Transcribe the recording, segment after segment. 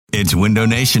It's Window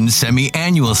Nation's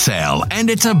semi-annual sale, and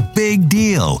it's a big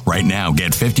deal. Right now,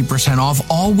 get 50% off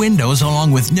all windows along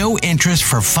with no interest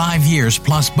for 5 years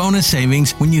plus bonus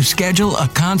savings when you schedule a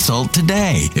consult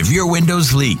today. If your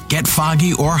windows leak, get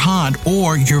foggy or hot,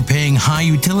 or you're paying high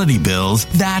utility bills,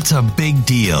 that's a big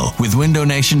deal. With Window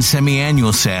Nation's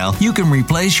semi-annual sale, you can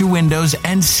replace your windows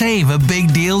and save a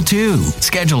big deal too.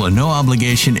 Schedule a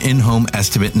no-obligation in-home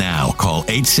estimate now. Call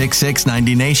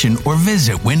 866-90-NATION or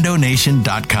visit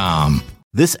windownation.com.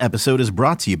 This episode is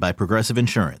brought to you by Progressive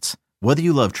Insurance. Whether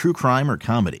you love true crime or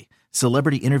comedy,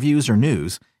 celebrity interviews or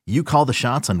news, you call the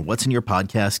shots on what's in your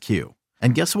podcast queue.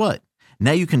 And guess what?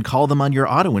 Now you can call them on your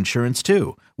auto insurance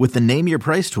too with the Name Your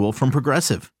Price tool from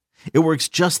Progressive. It works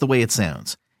just the way it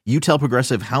sounds. You tell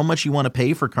Progressive how much you want to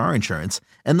pay for car insurance,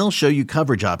 and they'll show you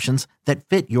coverage options that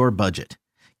fit your budget.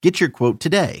 Get your quote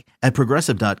today at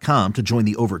Progressive.com to join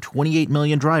the over 28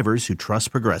 million drivers who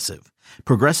trust Progressive.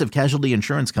 Progressive Casualty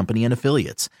Insurance Company and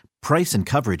Affiliates. Price and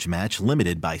coverage match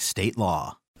limited by state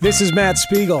law. This is Matt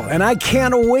Spiegel, and I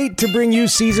can't wait to bring you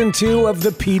Season 2 of the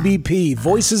PBP,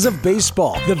 Voices of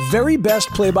Baseball. The very best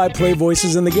play-by-play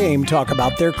voices in the game talk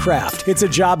about their craft. It's a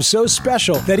job so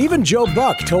special that even Joe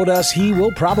Buck told us he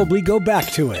will probably go back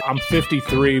to it. I'm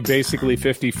 53, basically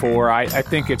 54. I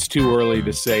think it's too early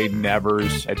to say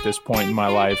nevers at this point in my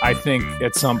life. I think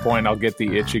at some point I'll get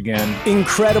the itch again.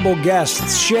 Incredible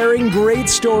guests sharing great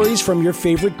stories from your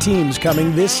favorite teams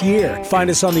coming this year. Find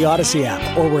us on the Odyssey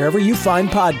app or wherever you find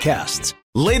podcasts.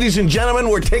 Ladies and gentlemen,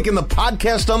 we're taking the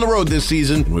podcast on the road this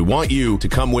season, and we want you to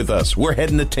come with us. We're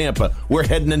heading to Tampa. We're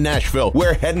heading to Nashville.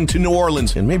 We're heading to New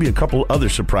Orleans, and maybe a couple other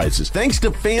surprises. Thanks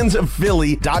to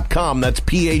fansofphilly.com. That's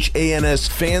P-H-A-N-S,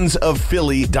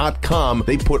 fansofphilly.com.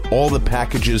 They put all the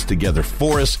packages together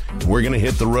for us. We're going to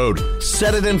hit the road.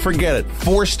 Set it and forget it.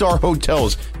 4-star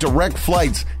hotels, direct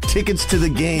flights, tickets to the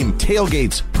game,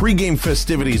 tailgates, pregame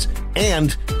festivities,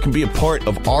 and can be a part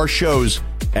of our shows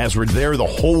as we're there the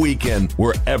whole weekend,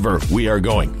 wherever we are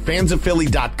going.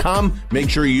 Fansofphilly.com. Make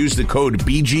sure you use the code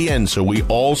BGN so we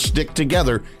all stick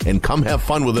together and come have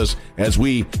fun with us as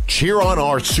we cheer on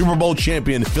our Super Bowl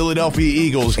champion Philadelphia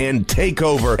Eagles and take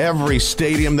over every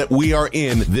stadium that we are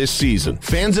in this season.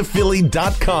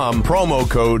 Fansofphilly.com, promo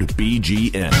code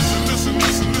BGN. Listen,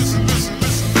 listen, listen, listen,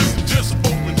 listen. Just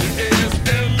open your ears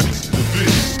and listen to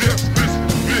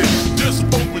this. Just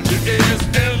open your ears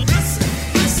and listen.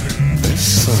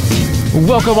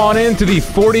 Welcome on into the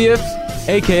 40th,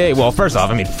 aka, well, first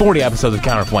off, 40 episodes of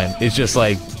Counterpoint is just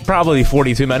like probably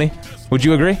 40 too many. Would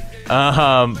you agree?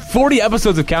 40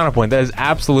 episodes of Counterpoint, that is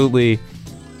absolutely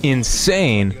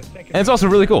insane. And it's also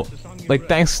really cool. Like,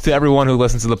 thanks to everyone who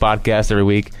listens to the podcast every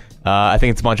week. I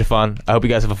think it's a bunch of fun. I hope you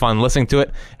guys have fun listening to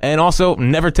it. And also,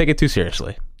 never take it too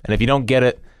seriously. And if you don't get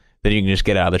it, then you can just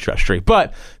get out of the trust tree.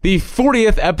 But the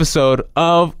 40th episode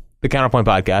of the Counterpoint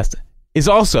podcast is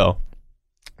also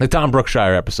the Tom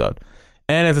Brookshire episode.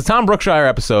 And it's a Tom Brookshire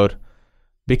episode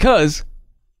because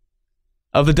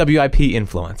of the WIP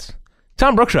influence.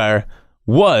 Tom Brookshire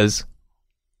was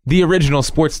the original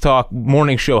sports talk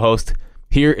morning show host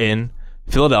here in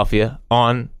Philadelphia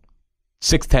on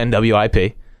 610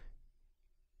 WIP.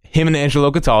 Him and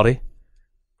Angelo Cataldi.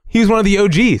 He was one of the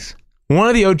OGs. One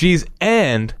of the OGs,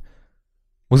 and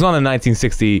was on the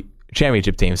 1960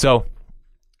 championship team. So,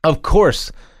 of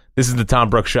course, this is the Tom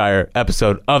Brookshire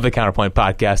episode of the Counterpoint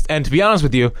podcast. And to be honest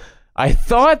with you, I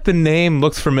thought the name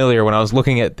looked familiar when I was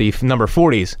looking at the number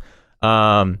 40s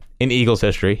in Eagles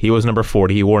history. He was number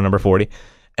 40. He wore number 40.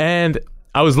 And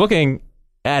I was looking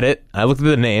at it. I looked at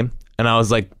the name, and I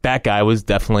was like, that guy was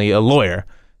definitely a lawyer,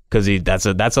 because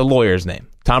that's a lawyer's name.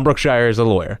 Tom Brookshire is a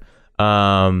lawyer.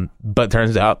 But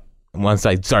turns out, once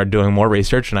I started doing more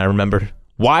research and I remembered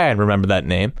why I remember that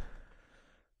name,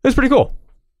 it was pretty cool.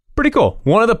 Pretty cool.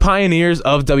 One of the pioneers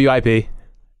of WIP,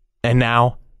 and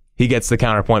now he gets the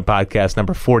Counterpoint podcast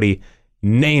number 40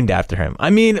 named after him. I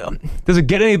mean, does it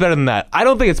get any better than that? I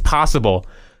don't think it's possible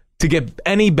to get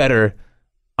any better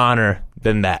honor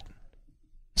than that.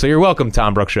 So you're welcome,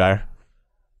 Tom Brookshire.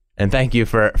 And thank you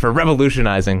for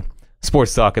revolutionizing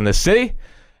sports talk in this city.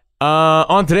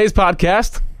 On today's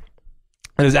podcast,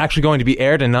 it is actually going to be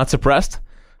aired and not suppressed,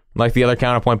 like the other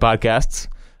Counterpoint podcasts.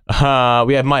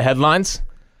 We have my headlines.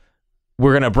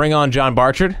 We're going to bring on John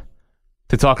Barchard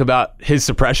to talk about his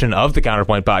suppression of the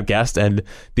Counterpoint podcast and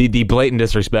the blatant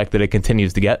disrespect that it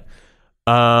continues to get.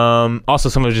 Also,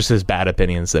 some of just his bad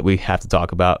opinions that we have to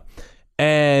talk about.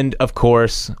 And, of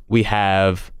course, we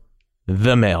have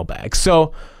the mailbag.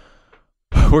 So,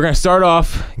 we're going to start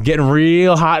off getting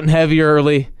real hot and heavy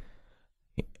early.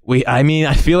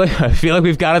 I feel like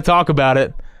we've got to talk about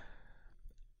it.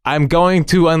 I'm going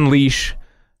to unleash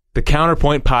the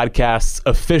Counterpoint Podcast's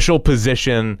official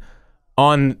position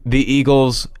on the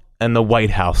Eagles and the White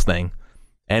House thing.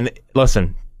 And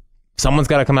listen, someone's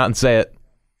got to come out and say it.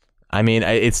 I mean,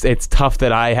 it's tough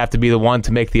that I have to be the one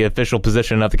to make the official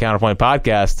position of the Counterpoint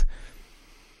Podcast.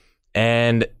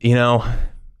 And, you know,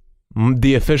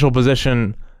 the official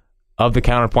position of the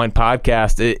Counterpoint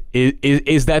Podcast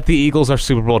is that the Eagles are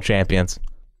Super Bowl champions.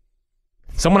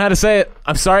 Someone had to say it.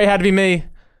 I'm sorry it had to be me.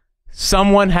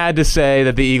 Someone had to say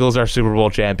that the Eagles are Super Bowl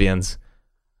champions.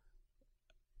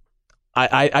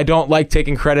 I don't like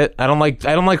taking credit. I don't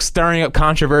like stirring up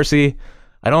controversy.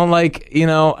 I don't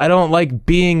like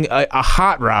being a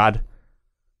hot rod.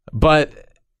 But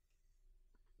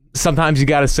sometimes you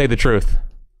got to say the truth.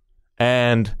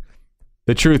 And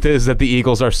the truth is that the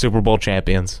Eagles are Super Bowl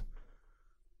champions.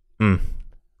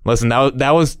 Listen,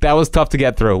 that was tough to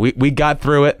get through. We got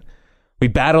through it. We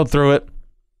battled through it.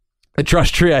 The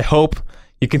Trust Tree, I hope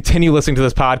you continue listening to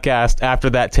this podcast after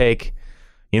that take.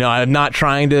 You know, I'm not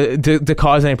trying to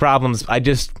cause any problems.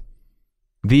 The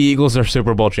Eagles are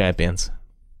Super Bowl champions.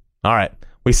 All right.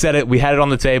 We said it. We had it on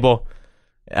the table.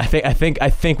 I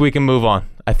think we can move on.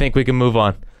 I think we can move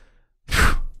on.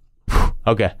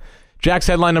 Okay. Jack's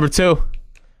headline number 2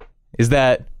 is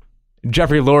that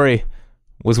Jeffrey Lurie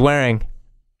was wearing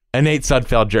a Nate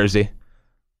Sudfeld jersey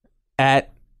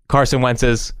at Carson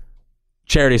Wentz's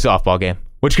charity softball game,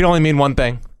 which can only mean one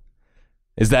thing,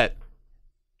 is that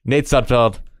Nate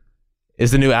Sudfeld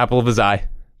is the new apple of his eye,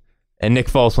 and Nick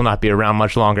Foles will not be around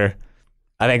much longer.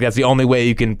 I think that's the only way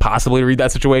you can possibly read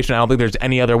that situation. I don't think there's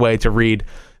any other way to read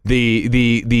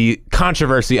the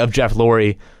controversy of Jeff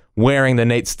Lurie wearing the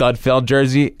Nate Sudfeld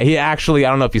jersey. He actually, I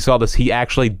don't know if you saw this, he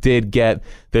actually did get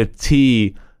the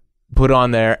T put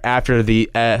on there after the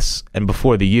S and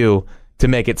before the U to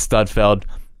make it Studfeld.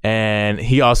 And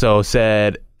he also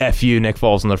said, F you, Nick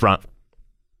Foles, on the front.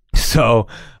 So,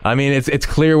 I mean, it's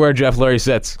clear where Jeff Lurie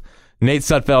sits. Nate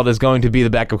Sudfeld is going to be the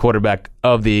backup quarterback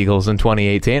of the Eagles in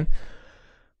 2018.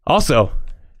 Also,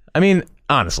 I mean,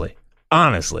 honestly,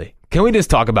 can we just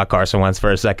talk about Carson Wentz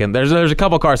for a second? There's a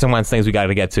couple Carson Wentz things we got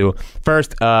to get to.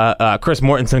 First, Chris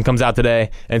Mortensen comes out today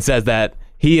and says that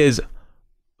he is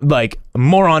like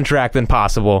more on track than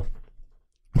possible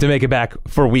to make it back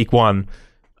for Week 1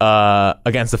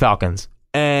 against the Falcons.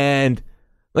 And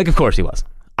like, of course he was.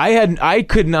 I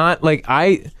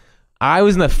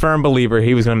was in a firm believer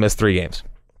he was going to miss 3 games.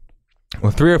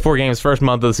 Well, 3 or 4 games, first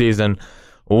month of the season,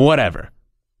 whatever.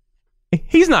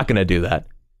 He's not going to do that.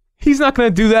 He's not going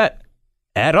to do that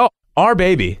at all. Our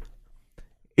baby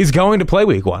is going to play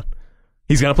Week 1.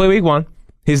 He's going to play Week 1.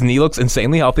 His knee looks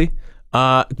insanely healthy.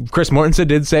 Chris Mortensen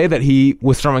did say that he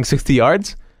was throwing 60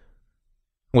 yards,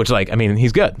 which, like, I mean,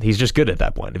 he's good. He's just good at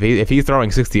that point. If he's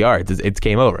throwing 60 yards, it's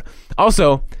game over.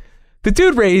 Also, the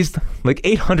dude raised like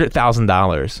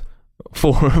 $800,000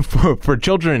 for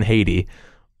children in Haiti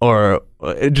or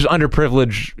just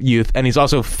underprivileged youth, and he's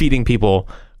also feeding people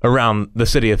around the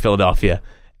city of Philadelphia.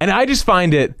 And I just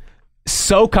find it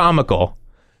so comical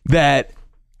that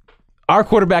our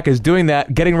quarterback is doing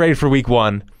that, getting ready for Week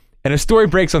 1, and a story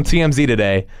breaks on TMZ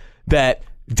today that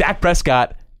Dak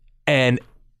Prescott and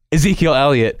Ezekiel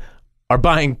Elliott are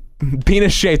buying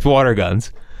penis-shaped water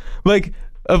guns. Like,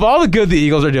 of all the good the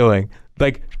Eagles are doing,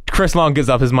 like, Chris Long gives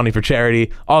up his money for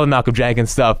charity, all the Malcolm Jenkins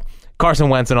stuff, Carson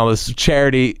Wentz and all this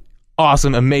charity,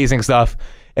 awesome, amazing stuff.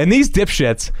 And these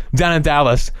dipshits down in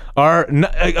Dallas are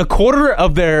a quarter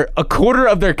of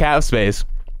their cap space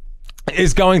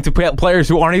is going to players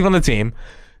who aren't even on the team.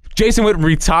 Jason Witten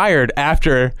retired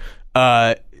after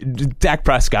Dak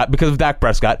Prescott because of Dak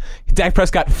Prescott. Dak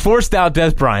Prescott forced out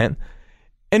Dez Bryant,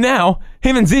 and now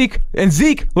him and Zeke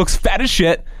looks fat as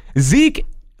shit. Zeke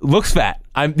looks fat.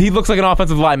 He looks like an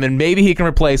offensive lineman. Maybe he can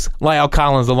replace La'el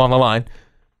Collins along the line.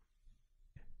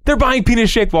 They're buying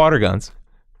penis-shaped water guns.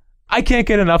 I can't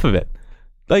get enough of it.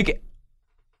 Like,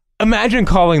 imagine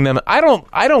calling them. I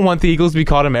don't want the Eagles to be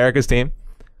called America's team,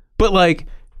 but like,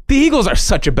 the Eagles are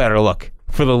such a better look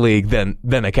for the league than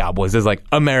the Cowboys. It's like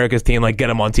America's team. Like, get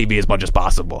them on TV as much as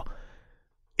possible.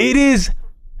 It is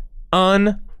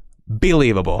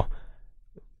unbelievable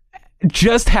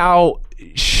just how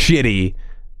shitty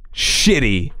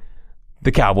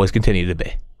the Cowboys continue to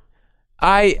be.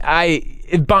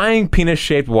 Buying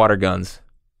penis-shaped water guns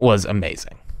was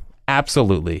amazing.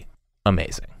 Absolutely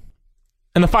amazing.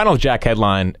 And the final Jack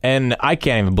headline, and I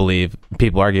can't even believe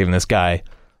people are giving this guy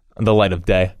the light of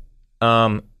day.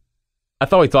 I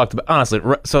thought we talked about, honestly,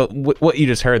 so what you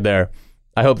just heard there,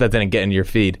 I hope that didn't get into your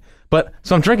feed. But,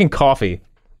 so I'm drinking coffee,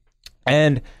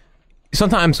 and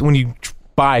sometimes when you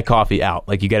buy coffee out,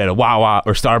 like you get it at a Wawa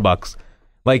or Starbucks,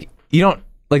 like, you don't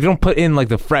like, don't put in like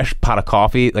the fresh pot of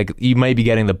coffee. Like, you may be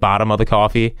getting the bottom of the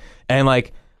coffee, and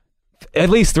like at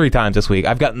least 3 times this week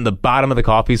I've gotten the bottom of the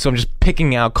coffee, so I'm just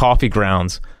picking out coffee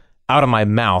grounds out of my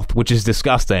mouth, which is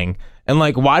disgusting. And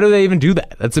like, why do they even do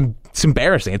that? It's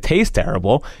embarrassing. It tastes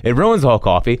terrible. It ruins the whole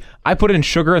coffee. I put in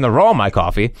sugar in the raw of my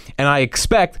coffee, and I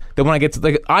expect that when I get to,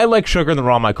 like, I like sugar in the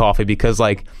raw of my coffee because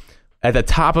like at the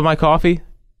top of my coffee,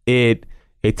 it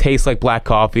tastes like black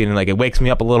coffee, and like it wakes me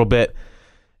up a little bit.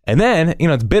 And then, you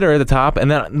know, it's bitter at the top, and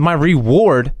then my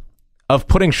reward of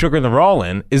putting sugar in the raw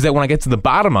in is that when I get to the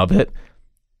bottom of it,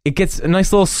 it gets a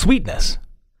nice little sweetness.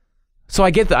 So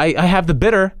I have the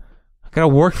bitter. I gotta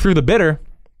work through the bitter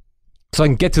so I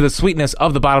can get to the sweetness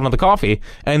of the bottom of the coffee,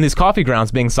 and these coffee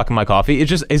grounds being stuck in my coffee, it's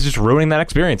just ruining that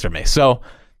experience for me. So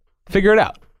figure it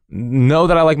out. Know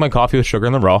that I like my coffee with sugar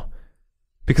in the raw,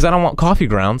 because I don't want coffee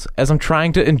grounds as I'm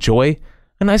trying to enjoy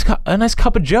a nice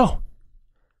cup of Joe.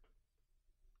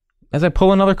 As I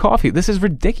pull another coffee. This is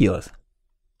ridiculous.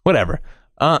 Whatever.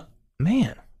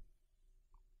 Man.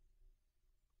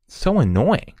 So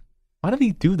annoying. Why do they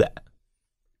do that?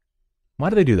 Why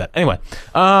do they do that? Anyway,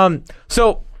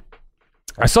 so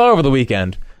I saw over the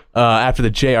weekend, after the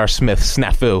J.R. Smith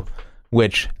snafu,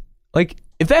 which, like,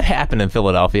 if that happened in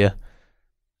Philadelphia,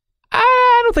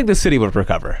 I don't think the city would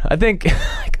recover. I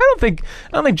don't think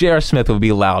J.R. Smith would be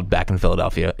allowed back in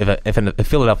Philadelphia if a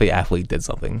Philadelphia athlete did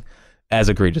something as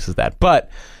egregious as that. But,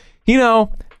 you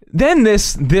know, then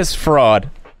this fraud,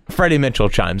 Freddie Mitchell,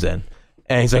 chimes in,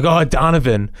 and he's like, "Oh,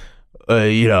 Donovan,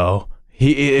 you know,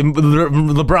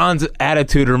 LeBron's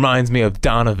attitude reminds me of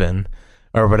Donovan,"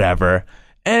 or whatever.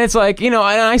 And it's like, you know,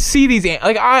 and I see these,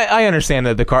 like, I understand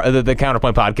that the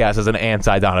Counterpoint podcast is an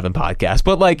anti-Donovan podcast,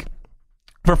 but like,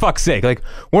 for fuck's sake, like,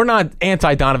 we're not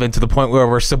anti-Donovan to the point where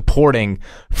we're supporting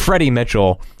Freddie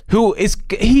Mitchell, who is,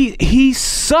 he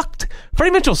sucked.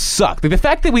 Freddie Mitchell sucked. Like, the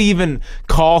fact that we even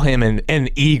call him an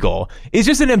Eagle is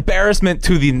just an embarrassment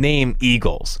to the name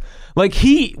Eagles. Like,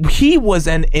 he was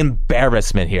an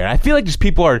embarrassment here. And I feel like just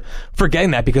people are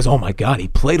forgetting that because, oh my God, he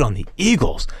played on the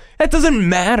Eagles. That doesn't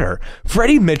matter.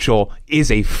 Freddie Mitchell is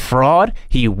a fraud.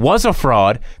 He was a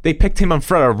fraud. They picked him in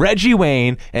front of Reggie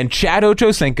Wayne and Chad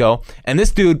Ochocinco, and this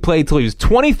dude played till he was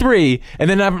 23 and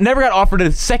then never got offered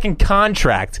a second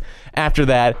contract after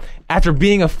that, after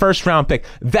being a first-round pick.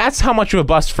 That's how much of a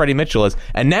bust Freddie Mitchell is.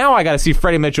 And now I got to see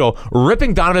Freddie Mitchell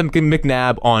ripping Donovan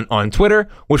McNabb on Twitter,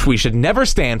 which we should never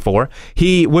stand for.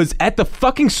 He was at the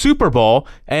fucking Super Bowl,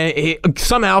 and he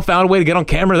somehow found a way to get on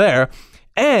camera there.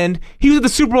 And he was at the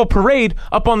Super Bowl parade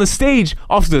up on the stage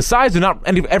off to the sides, and not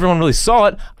everyone really saw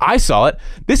it. I saw it.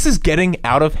 This is getting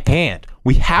out of hand.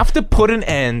 We have to put an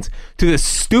end to this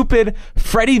stupid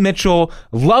Freddie Mitchell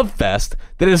love fest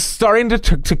that is starting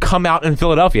to come out in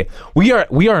Philadelphia. We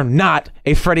are not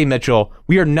a Freddie Mitchell.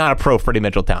 We are not a pro Freddie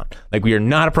Mitchell town. Like, we are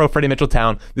not a pro Freddie Mitchell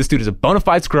town. This dude is a bona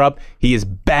fide scrub. He is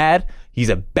bad. He's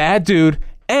a bad dude.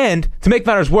 And to make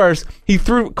matters worse, he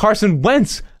threw Carson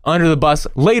Wentz under the bus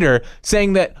later,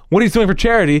 saying that what he's doing for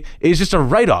charity is just a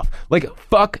write-off. Like,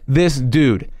 fuck this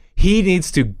dude. He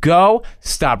needs to go.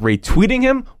 Stop retweeting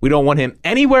him. We don't want him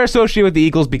anywhere associated with the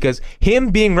Eagles, because him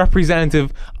being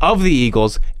representative of the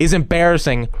Eagles is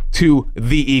embarrassing to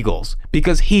the Eagles,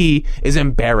 because he is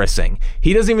embarrassing.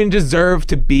 He doesn't even deserve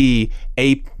to be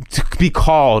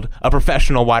called a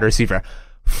professional wide receiver.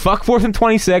 Fuck 4th and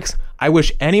 26. I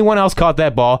wish anyone else caught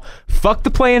that ball. Fuck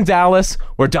the play in Dallas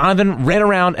where Donovan ran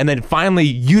around and then finally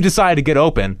you decided to get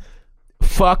open.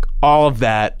 Fuck all of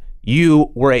that.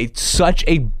 You were such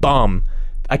a bum.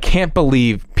 I can't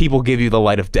believe people give you the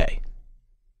light of day.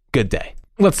 Good day.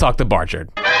 Let's talk to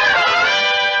Barchard.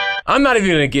 I'm not even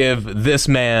going to give this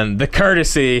man the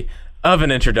courtesy of an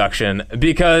introduction,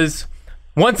 because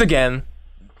once again,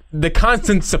 the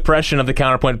constant suppression of the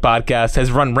Counterpoint podcast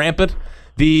has run rampant.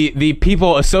 The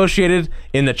people associated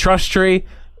in the trust tree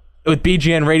with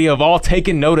BGN Radio have all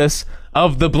taken notice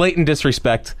of the blatant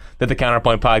disrespect that the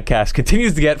Counterpoint podcast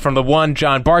continues to get from the one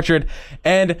John Barchard.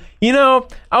 And, you know,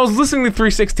 I was listening to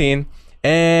 316,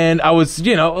 and I was,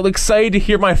 you know, excited to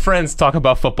hear my friends talk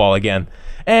about football again.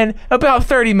 And about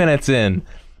 30 minutes in,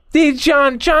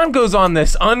 John goes on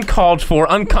this uncalled for,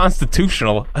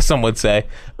 unconstitutional, some would say,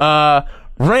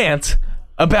 rant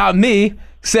about me,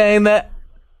 saying that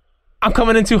I'm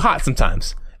coming in too hot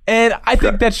sometimes. And I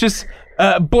think that's just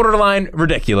borderline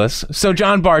ridiculous. So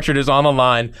John Barchard is on the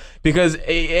line because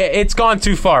it's gone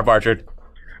too far, Barchard.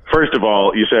 First of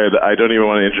all, you said, I don't even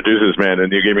want to introduce this man,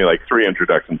 and you gave me like 3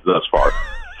 introductions thus far.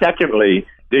 Secondly,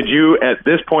 did you at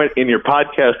this point in your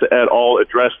podcast at all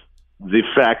address the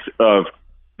facts of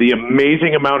the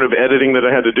amazing amount of editing that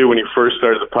I had to do when you first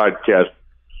started the podcast?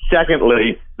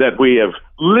 Secondly, that we have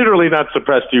literally not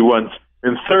suppressed you once,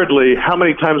 And thirdly, how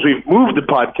many times we've moved the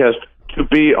podcast to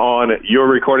be on your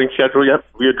recording schedule yet?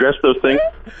 We addressed those things?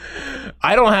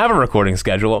 I don't have a recording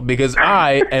schedule because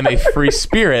I am a free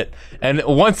spirit. And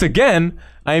once again,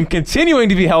 I am continuing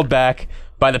to be held back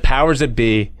by the powers that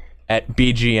be at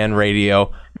BGN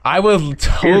Radio. I will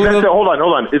totally... Hold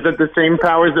on. Is it the same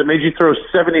powers that made you throw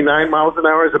 79 miles an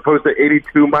hour as opposed to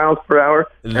 82 miles per hour?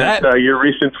 That your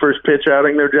recent first pitch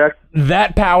outing there, Jack?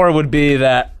 That power would be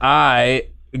that I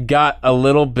got a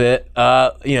little bit,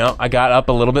 I got up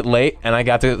a little bit late, and I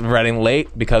got to Reading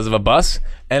late because of a bus,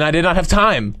 and I did not have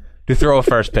time to throw a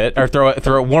first pitch or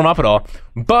throw warm up at all.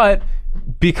 But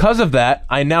because of that,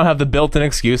 I now have the built-in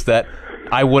excuse that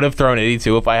I would have thrown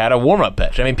 82 if I had a warm-up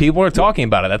pitch. I mean, people are talking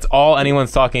about it. That's all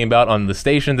anyone's talking about on the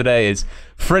station today is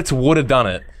Fritz would have done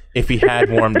it if he had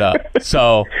warmed up.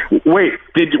 So wait,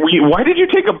 why did you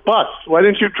take a bus? Why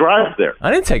didn't you drive there?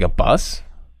 I didn't take a bus.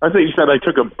 I thought you said I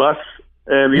took a bus.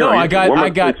 And, no, I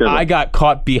got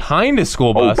caught behind a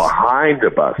school bus. Oh, behind a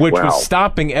bus, which was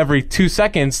stopping every 2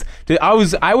 seconds. I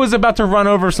was about to run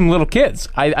over some little kids.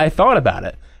 I thought about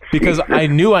it because I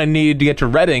knew I needed to get to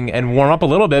Reading and warm up a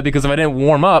little bit. Because if I didn't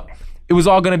warm up, it was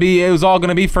all gonna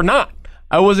be for naught.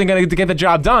 I wasn't gonna get the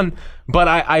job done. But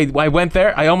I went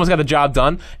there. I almost got the job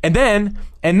done. And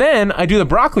then I do the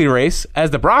broccoli race as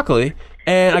the broccoli,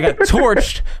 and I got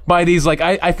torched by these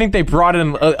I think they brought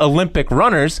in Olympic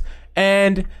runners.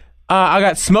 And I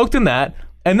got smoked in that.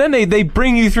 And then they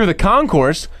bring you through the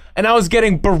concourse, and I was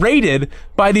getting berated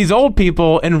by these old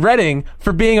people in Reading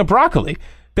for being a broccoli.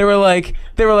 They were like,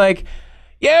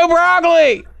 "Yo,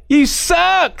 broccoli, you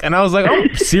suck!" And I was like, "Oh,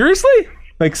 seriously?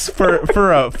 Like for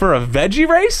a veggie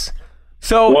race?"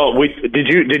 So well, did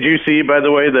you see, by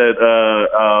the way, that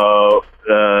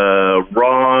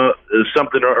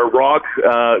Rog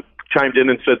chimed in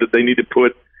and said that they need to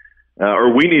put.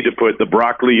 We need to put the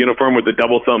broccoli uniform with the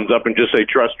double thumbs up and just say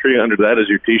Trust Tree under that as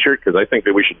your T-shirt, because I think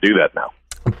that we should do that now.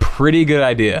 Pretty good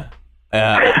idea.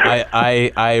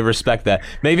 I respect that.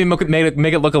 Maybe make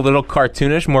it look a little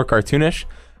cartoonish, more cartoonish.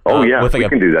 Oh yeah, we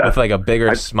can do that with a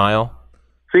bigger smile.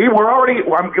 See,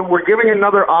 we're giving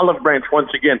another olive branch once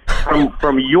again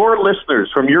from your listeners,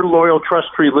 from your loyal Trust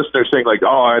Tree listeners, saying like,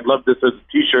 "Oh, I'd love this as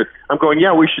a T-shirt." I'm going,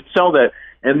 yeah, we should sell that,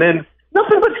 and then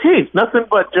nothing but hate, nothing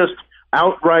but just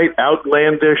outright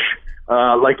outlandish,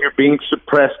 like you're being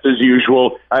suppressed as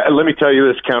usual. Let me tell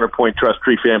you this, Counterpoint Trust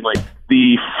Tree family.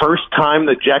 The first time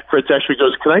that Jack Fritz actually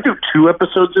goes, "Can I do 2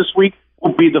 episodes this week?"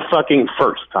 will be the fucking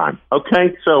first time.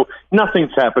 Okay? So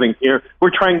nothing's happening here. We're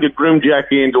trying to groom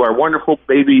Jackie into our wonderful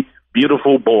baby,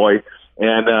 beautiful boy.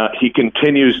 And he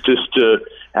continues just to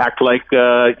act like,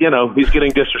 he's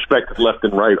getting disrespected left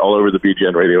and right all over the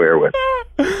BGN radio airwaves.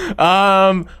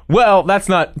 Well, that's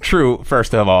not true,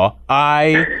 first of all.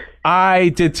 I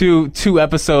did two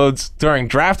episodes during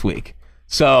draft week.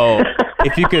 So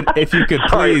if you could please.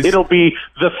 Right, it'll be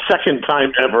the second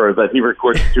time ever that he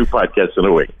records 2 podcasts in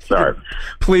a week. Sorry.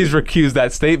 Please recuse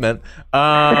that statement.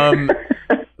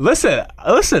 Listen,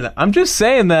 I'm just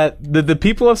saying that the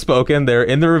people have spoken. They're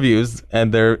in the reviews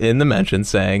and they're in the mentions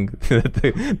saying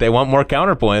that they want more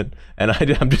Counterpoint. And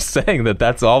I'm just saying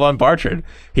that's all on Bartrid.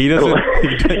 He doesn't.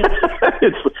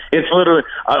 It's literally,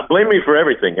 blame me for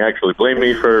everything, actually. Blame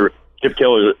me for Chip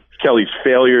Kelly's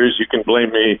failures. You can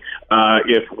blame me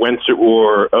if Wentz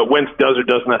does or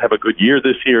does not have a good year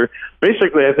this year.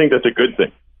 Basically, I think that's a good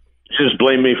thing. Just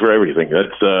blame me for everything.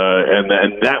 That's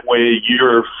and that way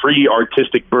your free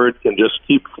artistic bird can just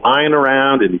keep flying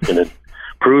around, and you can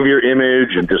improve your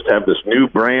image and just have this new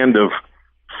brand of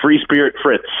Free Spirit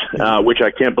Fritz, which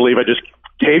I can't believe I just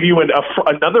gave you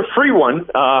another free one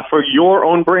for your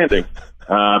own branding.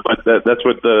 But that's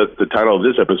what the title of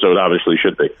this episode obviously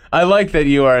should be. I like that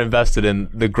you are invested in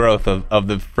the growth of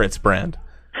the Fritz brand.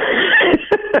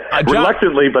 John,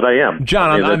 reluctantly, but I am.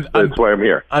 John, that's why I'm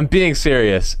here. I'm being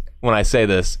serious when I say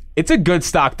this. It's a good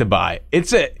stock to buy.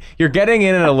 You're getting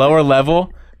in at a lower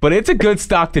level, but it's a good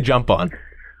stock to jump on.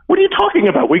 What are you talking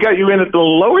about? We got you in at the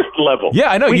lowest level.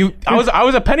 Yeah, I know. I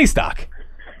was a penny stock.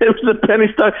 It was a penny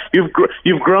stock.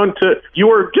 You've grown to, you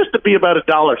were just to be about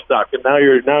 $1 stock, and now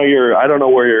you're I don't know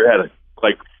where you're headed.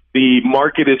 Like the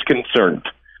market is concerned.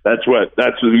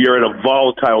 You're in a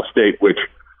volatile state, which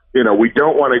we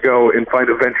don't want to go and find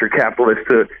a venture capitalist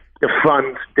to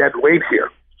fund dead weight here.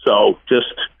 So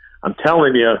I'm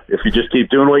telling you, if you just keep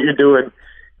doing what you're doing,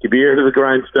 keep your ear to the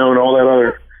grindstone, all that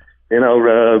other,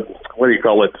 what do you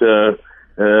call it?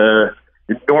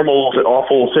 Normal,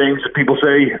 awful things that people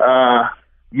say.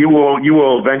 You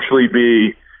will eventually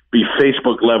be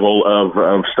Facebook level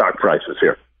of stock prices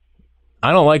here.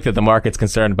 I don't like that the market's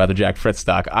concerned about the Jack Fritz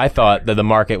stock. I thought that the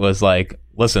market was like,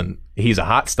 listen, he's a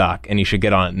hot stock, and you should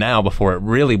get on it now before it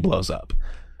really blows up.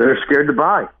 They're scared to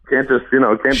buy. Can't just,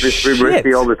 can't just be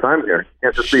risky all the time here.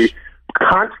 Can't just be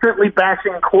constantly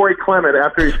bashing Corey Clement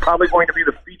after he's probably going to be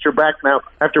the feature back now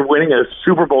after winning a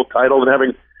Super Bowl title and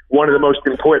having one of the most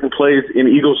important plays in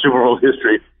Eagles Super Bowl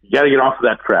history. You got to get off of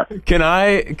that crap.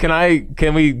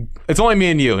 Can we? It's only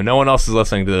me and you. No one else is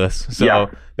listening to this, so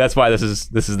that's why this is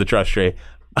the trust tree.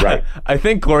 Right. I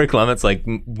think Corey Clement's like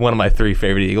one of my 3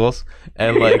 favorite Eagles,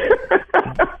 and like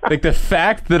like the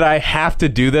fact that I have to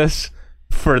do this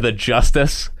for the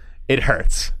justice, it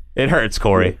hurts. It hurts,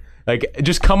 Corey. Like,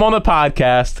 just come on the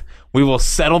podcast. We will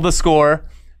settle the score.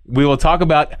 We will talk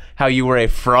about how you were a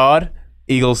fraud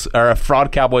Eagles or a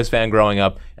fraud Cowboys fan growing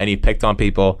up, and you picked on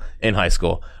people in high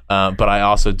school. But I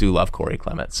also do love Corey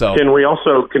Clement. So can we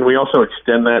also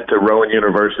extend that to Rowan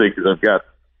University, because I've got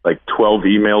like 12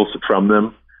 emails from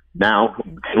them now.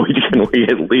 Can we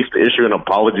at least issue an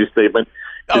apology statement?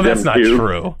 Oh, that's not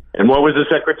true. And what was the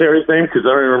secretary's name? Because I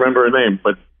don't even remember her name.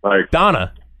 But like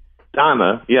Donna,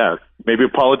 yeah. Maybe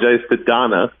apologize to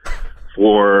Donna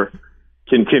for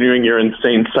continuing your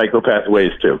insane psychopath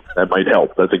ways too. That might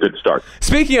help. That's a good start.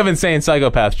 Speaking of insane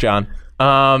psychopaths, John,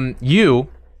 you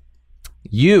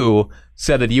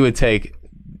said that you would take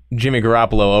Jimmy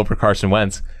Garoppolo over Carson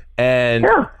Wentz, and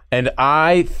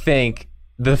I think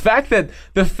the fact that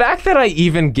I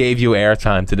even gave you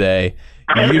airtime today,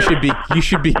 you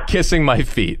should be kissing my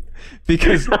feet,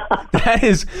 because that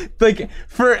is like,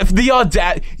 for the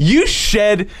audacity. You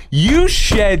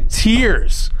shed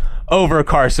tears over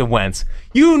Carson Wentz.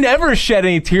 You never shed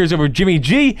any tears over Jimmy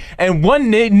G, and one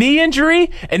knee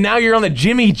injury, and now you're on the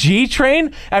Jimmy G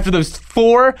train after those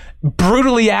 4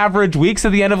 brutally average weeks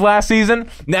at the end of last season.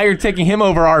 Now you're taking him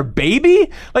over our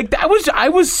baby? Like, I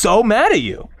was so mad at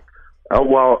you. Oh,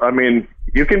 well, I mean,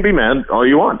 you can be mad all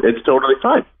you want. It's totally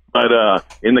fine. But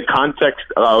in the context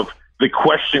of the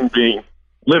question being,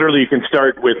 literally you can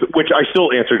start with, which I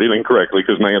still answered it incorrectly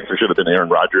because my answer should have been Aaron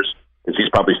Rodgers, because he's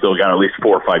probably still got at least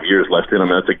 4 or 5 years left in him.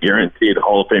 That's a guaranteed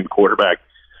Hall of Fame quarterback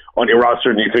on your roster,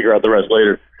 and you figure out the rest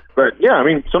later. But, yeah, I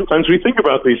mean, sometimes we think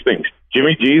about these things.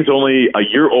 Jimmy G's only a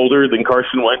year older than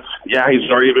Carson Wentz. Yeah, he's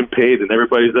already been paid, and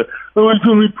everybody's like, oh, he's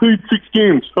only played 6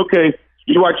 games. Okay,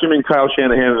 you watch him and Kyle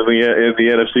Shanahan in the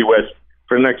NFC West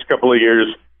for the next couple of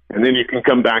years, and then you can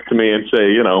come back to me and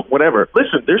say, whatever.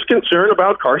 Listen, there's concern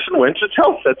about Carson Wentz's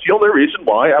health. That's the only reason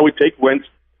why I would take Wentz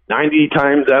 90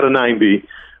 times out of 90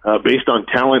 based on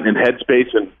talent and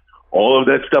headspace and all of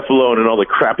that stuff alone, and all the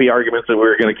crappy arguments that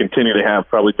we're going to continue to have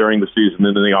probably during the season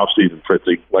and in the offseason,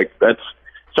 Fritzy. Like, that's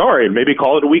sorry. Maybe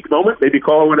call it a weak moment. Maybe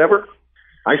call it whatever.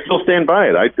 I still stand by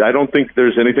it. I don't think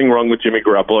there's anything wrong with Jimmy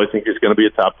Garoppolo. I think he's going to be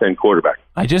a top 10 quarterback.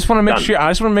 I just want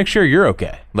to make sure you're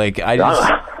okay. Like,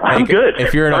 I'm good.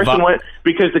 If you're in Carson Wentz,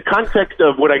 because the context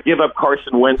of would I give up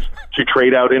Carson Wentz to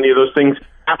trade out any of those things?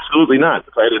 Absolutely not.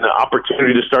 If I had an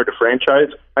opportunity to start a franchise,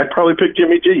 I'd probably pick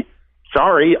Jimmy G.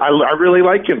 Sorry, I really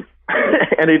like him,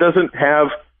 and he doesn't have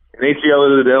an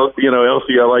ACL,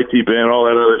 LCL, IT ban, all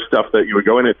that other stuff that you would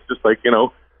go in. It's just like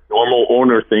normal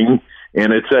owner thing.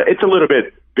 And it's a little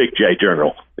bit Big J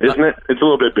Journal, isn't it? It's a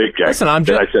little bit Big J. Listen, I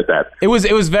said that. It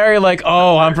was very like,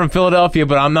 oh, I'm from Philadelphia,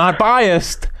 but I'm not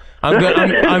biased. I'm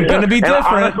going to be different.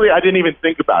 Honestly, I didn't even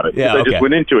think about it. Yeah, I just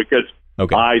went into it because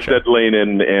sure. said Lane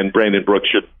and Brandon Brooks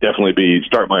should definitely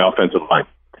start my offensive line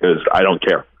because I don't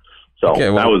care. So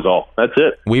that was all. That's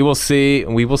it. We will see.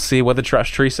 We will see what the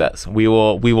trust tree says. We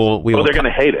will. They're going to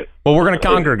hate it. Well, we're going to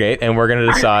congregate, and we're going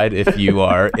to decide if you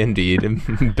are indeed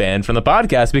banned from the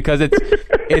podcast, because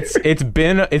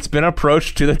it's been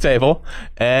approached to the table,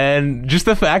 and just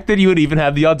the fact that you would even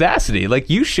have the audacity, like,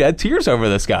 you shed tears over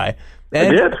this guy,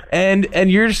 and I did.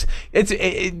 and you're just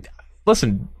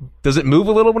listen. Does it move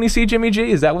a little when you see Jimmy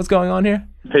G? Is that what's going on here?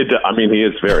 I mean, he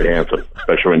is very handsome,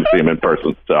 especially when you see him in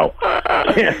person. So.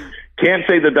 Can't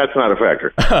say that that's not a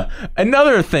factor.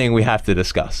 Another thing we have to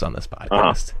discuss on this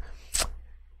podcast.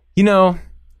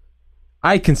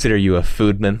 I consider you a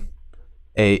foodman,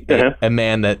 a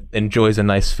man that enjoys a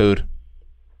nice food.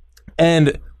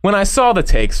 And when I saw the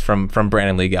takes from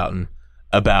Brandon Lee Gouton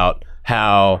about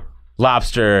how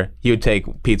lobster, he would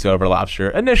take pizza over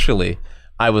lobster, initially,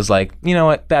 I was like, you know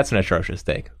what? That's an atrocious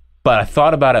take. But I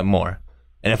thought about it more.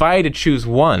 And if I had to choose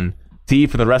one to eat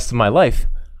for the rest of my life,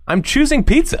 I'm choosing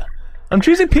pizza. I'm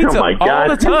choosing pizza all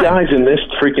the time. You guys in this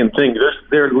freaking thing,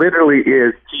 there literally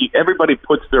is. Everybody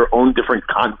puts their own different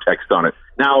context on it.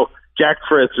 Now, Jack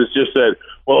Fritz has just said,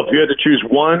 well, if you had to choose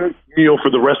one meal for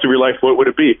the rest of your life, what would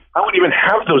it be? I wouldn't even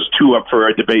have those two up for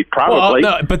a debate, probably.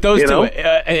 Well, no, but those two,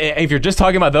 if you're just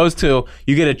talking about those two,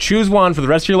 you get to choose one for the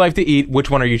rest of your life to eat. Which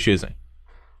one are you choosing?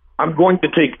 I'm going to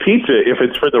take pizza if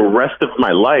it's for the rest of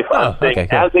my life. I'm saying okay,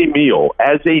 cool. as a meal,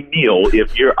 I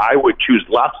would choose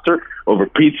lobster over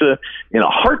pizza in a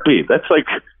heartbeat. That's like,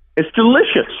 it's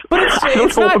delicious. But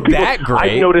it's not that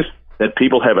great. I've noticed that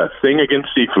people have a thing against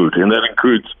seafood, and that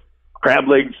includes crab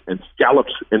legs and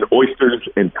scallops and oysters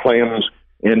and clams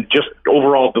and just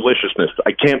overall deliciousness.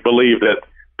 I can't believe that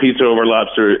pizza over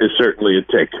lobster is certainly a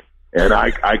tick, and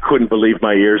I couldn't believe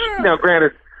my ears. Now,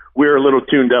 granted, we're a little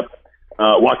tuned up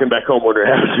walking back home when we're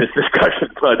having this discussion,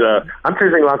 but I'm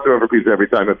choosing lobster over pizza every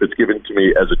time if it's given to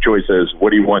me as a choice as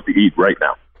what do you want to eat right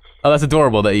now. Oh, that's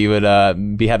adorable that you would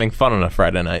be having fun on a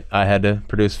Friday night. I had to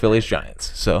produce Phillies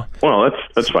Giants, so. Well,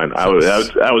 that's fine. I was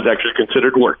actually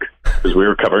considered work because we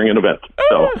were covering an event.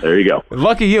 So there you go.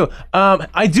 Lucky you.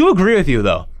 I do agree with you,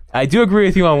 though. I do agree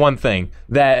with you on one thing,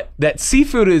 that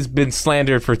seafood has been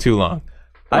slandered for too long.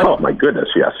 Oh my goodness,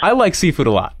 yes. I like seafood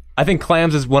a lot. I think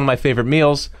clams is one of my favorite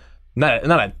meals. Not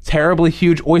a terribly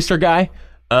huge oyster guy.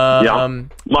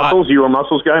 Mussels, you a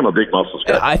mussels guy? I'm a big mussels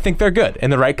guy. I think they're good. In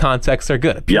the right context, they're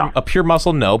good. A pure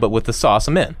mussel, no, but with the sauce,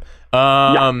 I'm in.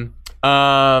 I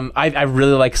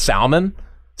really like salmon.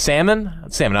 Salmon.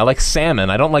 I like salmon.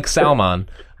 I don't like salmon.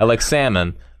 I like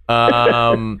salmon. That's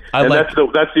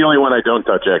the only one I don't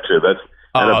touch, actually. That's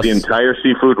out of the entire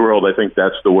seafood world, I think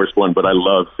that's the worst one, but I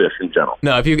love fish in general.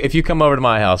 No, if you come over to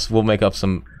my house, we'll make up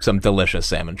some delicious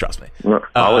salmon, trust me.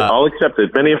 I'll accept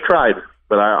it. Many have tried,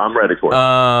 but I'm ready for it.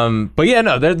 But yeah,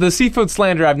 no, the seafood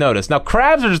slander I've noticed. Now,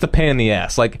 crabs are just a pain in the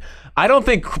ass. Like, I don't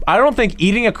think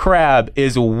eating a crab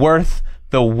is worth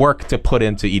the work to put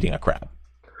into eating a crab.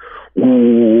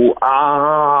 Ooh,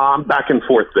 I'm back and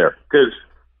forth there. Because,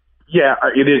 yeah,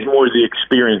 it is more the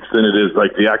experience than it is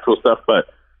like the actual stuff, but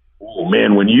oh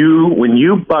man, when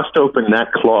you bust open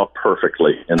that claw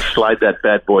perfectly and slide that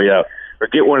bad boy out, or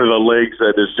get one of the legs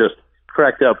that is just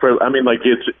cracked out, I mean, like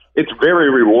it's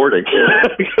very rewarding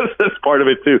because that's part of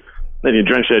it too. Then you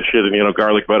drench that shit in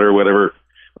garlic butter or whatever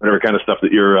kind of stuff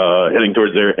that you're heading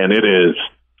towards there, and it is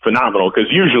phenomenal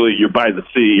because usually you're by the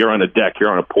sea, you're on a deck,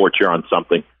 you're on a porch, you're on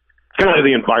something. It's kind of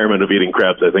the environment of eating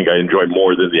crabs I think I enjoy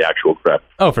more than the actual crab.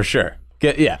 Oh, for sure.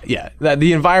 Yeah.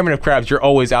 The environment of crabs, you're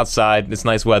always outside. It's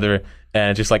nice weather, and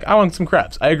it's just like, I want some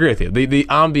crabs. I agree with you. The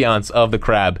ambiance of the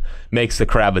crab makes the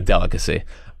crab a delicacy.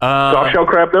 Soft shell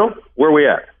crab, though? Where are we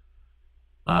at?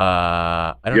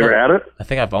 I don't know. You ever had it? I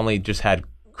think I've only just had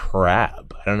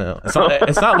crab. I don't know.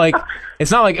 It's not like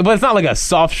a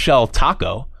soft shell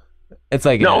taco. It's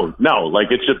like no, like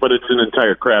it's just, but it's an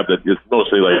entire crab that is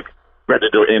mostly like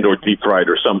breaded or deep fried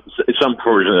or some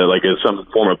version of like some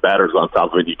form of batters on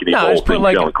top of it. You can eat the whole thing,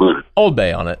 like included. Old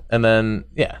Bay on it, and then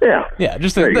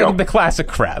just the classic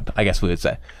crab, I guess we would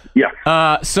say. Yeah.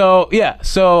 So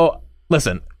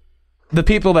listen, the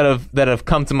people that have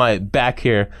come to my back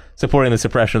here supporting the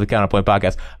Suppression of the Counterpoint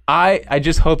podcast, I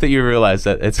just hope that you realize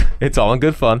that it's all in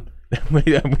good fun.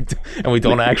 and we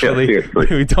don't actually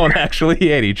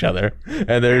hate each other,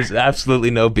 and there's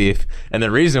absolutely no beef. And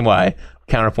the reason why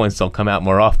counterpoints don't come out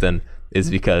more often is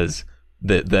because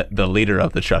the leader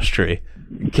of the trust tree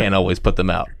can't always put them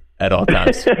out at all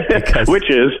times. Which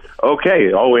is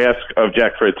okay. All we ask of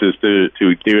Jack Fritz is to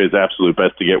do his absolute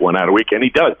best to get one out a week, and he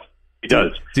does.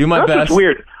 Do my best. It's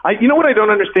weird. You know what I don't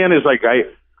understand is like I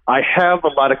have a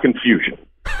lot of confusion,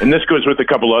 and this goes with a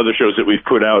couple other shows that we've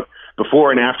put out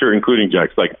before and after, including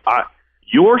Jack's. Like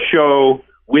your show,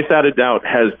 without a doubt,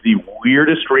 has the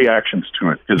weirdest reactions to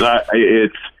it because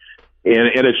it's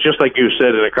just like you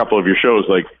said in a couple of your shows.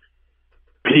 Like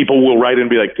people will write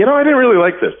and be like, I didn't really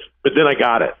like this, but then I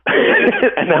got it,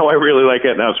 and now I really like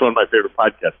it. Now it's one of my favorite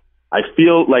podcasts. I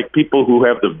feel like people who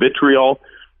have the vitriol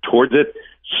towards it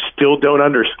still don't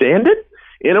understand it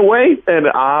in a way, and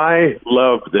I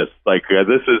love this. Like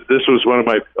this was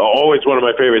always one of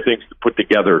my favorite things to put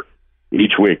together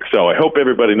each week. So I hope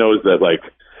everybody knows that like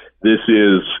this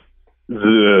is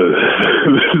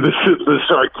the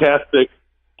sarcastic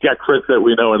Jack Fritz that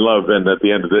we know and love, and at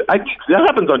the end of it, that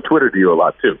happens on Twitter to you a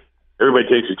lot too. Everybody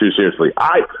takes you too seriously.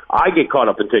 I get caught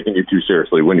up in taking you too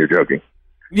seriously when you're joking.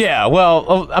 Yeah,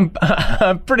 well,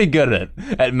 I'm pretty good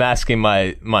at masking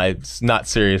my not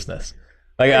seriousness.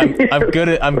 Like I'm good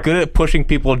at pushing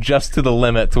people just to the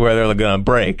limit to where they're gonna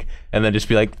break, and then just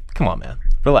be like, "Come on, man,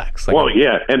 relax." Like, well,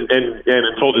 yeah, and in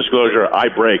full disclosure, I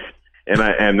break, and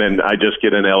then I just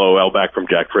get an LOL back from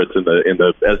Jack Fritz in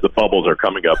the as the bubbles are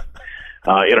coming up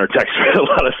in our text a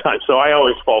lot of times. So I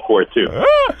always fall for it too.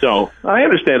 So I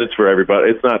understand it's for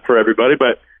everybody. It's not for everybody,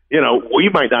 but we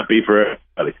might not be for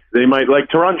everybody. They might like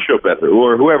Tehran's show better,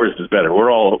 or whoever's is better. We're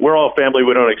all family.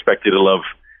 We don't expect you to love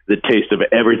the taste of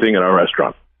everything in our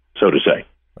restaurant, so to say.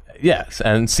 Yes,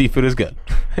 and seafood is good.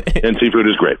 and seafood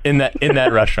is great. in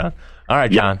that restaurant. All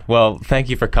right, John. Yeah. Well, thank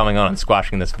you for coming on and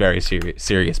squashing this very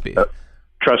serious beef.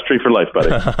 Trust tree for life,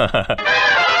 buddy.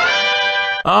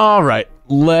 All right,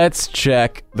 let's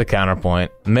check the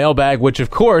Counterpoint mailbag, which, of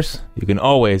course, you can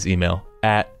always email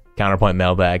at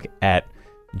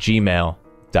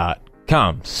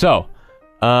counterpointmailbag@gmail.com. So,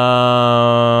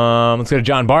 let's go to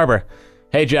John Barber.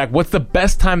 Hey, Jack, what's the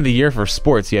best time of the year for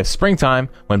sports? You have springtime,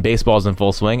 when baseball's in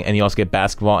full swing, and you also get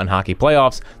basketball and hockey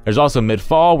playoffs. There's also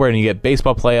mid-fall, where you get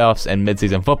baseball playoffs and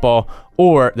mid-season football.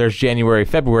 Or there's January,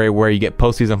 February, where you get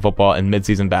postseason football and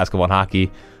mid-season basketball and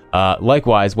hockey.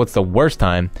 Likewise, what's the worst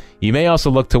time? You may also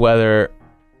look to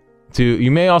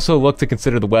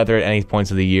consider the weather at any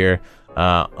points of the year.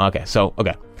 Okay.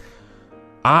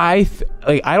 I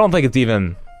don't think it's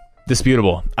even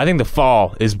disputable. I think the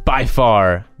fall is by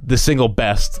far the single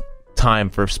best time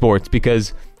for sports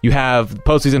because you have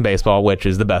postseason baseball, which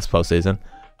is the best postseason.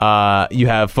 You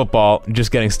have football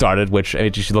just getting started, which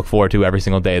you should look forward to every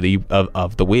single day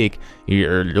of the week.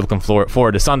 You're looking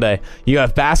forward to Sunday. You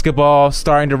have basketball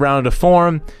starting to round into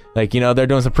form. They're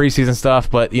doing some preseason stuff,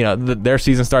 but their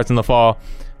season starts in the fall.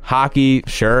 Hockey,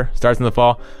 sure, starts in the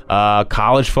fall.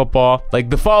 College football,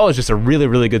 the fall is just a really,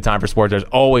 really good time for sports. There's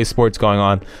always sports going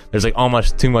on. There's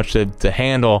almost too much to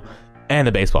handle, and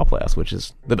the baseball playoffs, which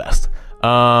is the best.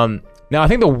 Now, I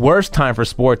think the worst time for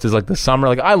sports is the summer.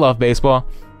 I love baseball,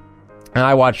 and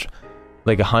I watch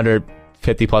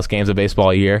 150 plus games of baseball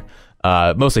a year,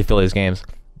 mostly Phillies games.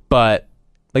 But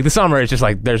the summer is just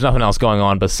there's nothing else going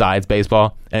on besides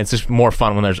baseball, and it's just more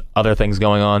fun when there's other things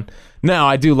going on. Now,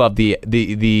 I do love the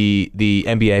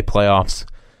NBA playoffs,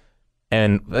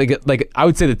 and I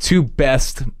would say the two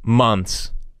best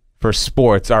months for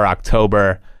sports are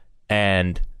October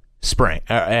and spring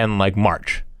and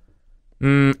March.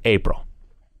 April.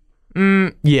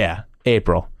 Yeah,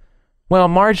 April. Well,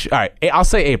 March. All right, I'll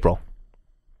say April.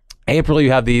 April,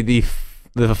 you have the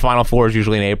Final Four is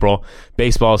usually in April.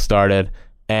 Baseball started,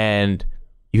 and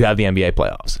you have the NBA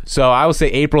playoffs. So I would say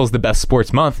April is the best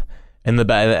sports month. And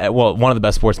one of the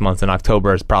best sports months, and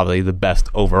October is probably the best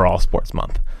overall sports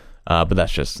month. But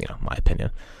that's just my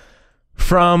opinion.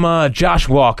 From Josh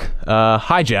Walk,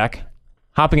 hi Jack,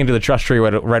 hopping into the trust tree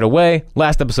right away.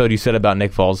 Last episode you said about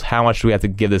Nick Foles, how much do we have to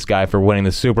give this guy for winning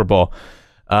the Super Bowl?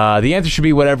 The answer should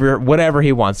be whatever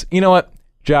he wants. You know what,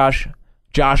 Josh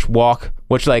Walk,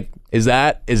 which is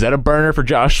that a burner for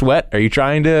Josh Sweat? Are you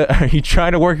trying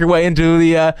to work your way into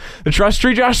the trust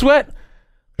tree, Josh Sweat?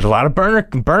 There's a lot of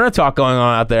burner talk going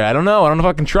on out there. I don't know if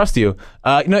I can trust you.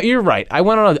 You're right. I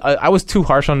was too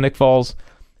harsh on Nick Foles.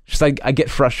 Just I get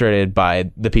frustrated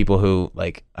by the people who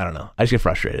I don't know. I just get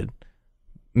frustrated.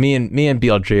 Me and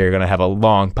BLG are gonna have a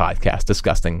long podcast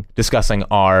discussing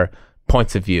our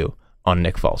points of view on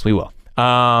Nick Foles. We will.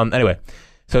 Anyway,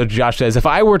 so Josh says, if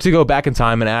I were to go back in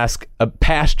time and ask a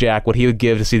past Jack what he would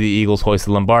give to see the Eagles hoist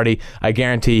the Lombardi, I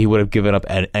guarantee he would have given up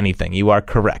anything. You are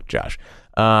correct, Josh.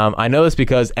 I know this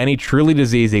because any truly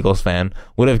diseased Eagles fan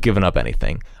would have given up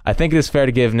anything. I think it is fair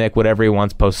to give Nick whatever he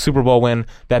wants post-Super Bowl win.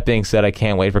 That being said, I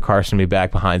can't wait for Carson to be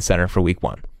back behind center for Week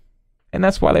 1. And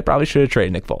that's why they probably should have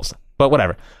traded Nick Foles. But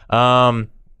whatever.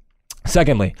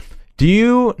 Secondly, do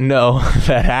you know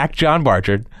that Hack John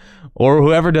Barchard, or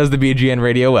whoever does the BGN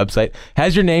radio website,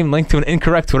 has your name linked to an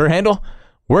incorrect Twitter handle?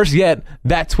 Worse yet,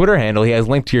 that Twitter handle he has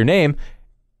linked to your name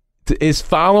is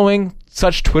following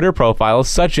such Twitter profiles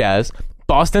such as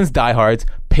Boston's Diehards,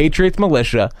 Patriots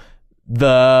Militia,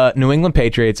 the New England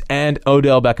Patriots, and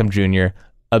Odell Beckham Jr.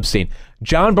 Obscene.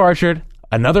 John Barchard,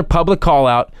 another public call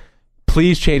out.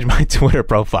 Please change my Twitter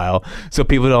profile so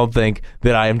people don't think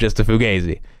that I am just a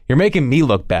fugazi. You're making me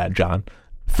look bad, John.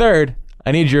 Third,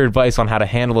 I need your advice on how to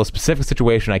handle a specific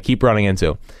situation I keep running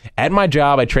into. At my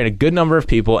job, I train a good number of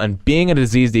people, and being a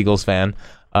diseased Eagles fan,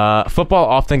 football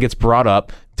often gets brought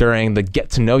up during the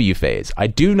get-to-know-you phase. I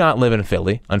do not live in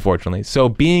Philly, unfortunately, so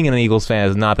being an Eagles fan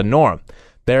is not the norm.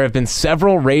 There have been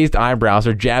several raised eyebrows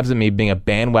or jabs at me being a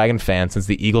bandwagon fan since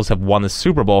the Eagles have won the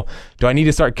Super Bowl. Do I need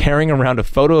to start carrying around a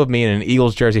photo of me in an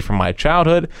Eagles jersey from my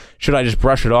childhood? Should I just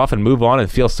brush it off and move on and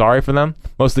feel sorry for them?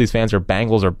 Most of these fans are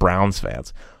Bengals or Browns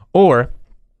fans. Or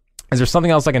is there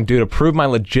something else I can do to prove my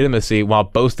legitimacy while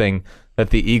boasting that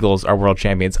the Eagles are world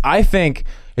champions? I think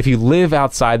if you live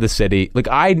outside the city,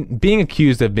 being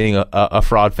accused of being a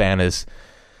fraud fan is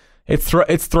it's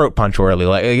throat punch worthy.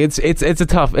 It's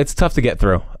tough to get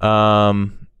through. I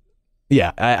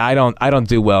don't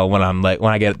do well when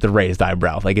I get the raised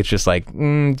eyebrow. It's just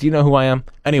do you know who I am?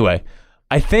 Anyway,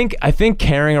 I think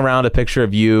carrying around a picture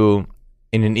of you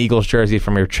in an Eagles jersey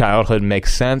from your childhood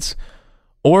makes sense,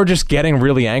 or just getting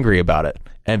really angry about it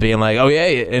and being like, oh yeah,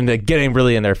 and getting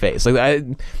really in their face.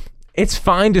 it's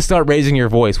fine to start raising your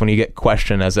voice when you get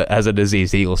questioned as a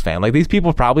diseased Eagles fan. Like, these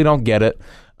people probably don't get it.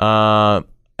 And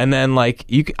then like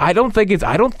I don't think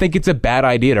it's a bad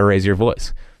idea to raise your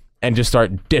voice and just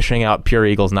start dishing out pure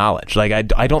Eagles knowledge. Like,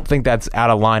 I don't think that's out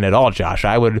of line at all, Josh.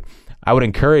 I would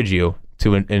encourage you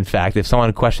to, in fact, if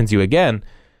someone questions you again,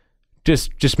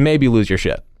 just maybe lose your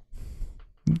shit.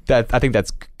 I think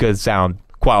that's good, sound,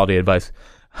 quality advice.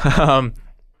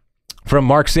 From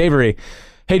Mark Savory.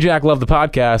 Hey, Jack, love the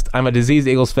podcast. I'm a diseased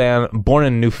Eagles fan born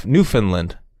in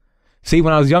Newfoundland. See,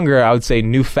 when I was younger, I would say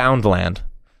Newfoundland.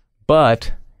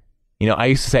 But, I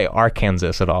used to say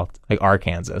Arkansas at all, like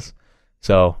Arkansas.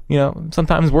 So,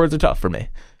 sometimes words are tough for me.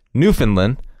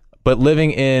 Newfoundland, but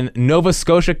living in Nova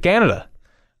Scotia, Canada.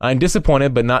 I'm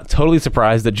disappointed, but not totally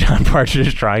surprised that John Barchard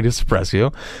is trying to suppress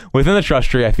you. Within the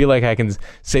trust tree, I feel like I can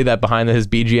say that behind his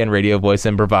BGN radio voice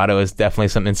and bravado is definitely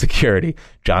some insecurity.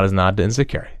 John is not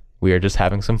insecure. We are just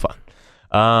having some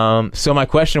fun. So my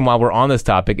question while we're on this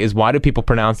topic is, why do people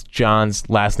pronounce John's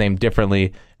last name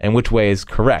differently, and which way is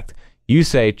correct? You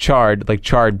say charred, like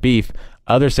charred beef.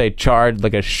 Others say charred,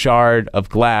 like a shard of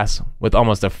glass with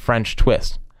almost a French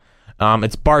twist.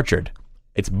 It's Barchard.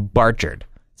 It's Barchard.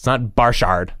 It's not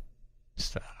Barchard.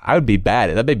 I would be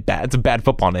bad. That'd be bad. It's a bad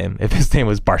football name if his name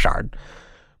was Barchard.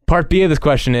 Part B of this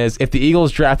question is, if the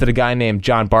Eagles drafted a guy named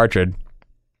John Barchard,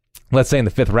 let's say in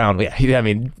the 5th round. Yeah, I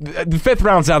mean, the 5th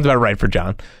round sounds about right for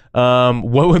John.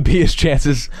 What would be his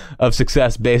chances of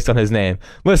success based on his name?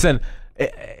 Listen,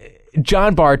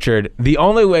 John Barchard, the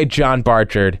only way John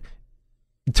Barchard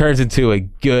turns into a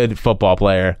good football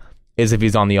player is if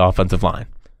he's on the offensive line.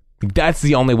 That's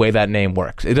the only way that name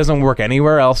works. It doesn't work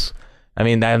anywhere else. I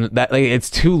mean, that like, it's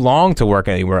too long to work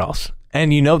anywhere else.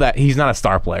 And you know that he's not a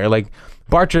star player. Like,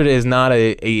 Barchard is not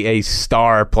a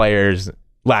star player's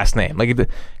last name. Like,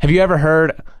 have you ever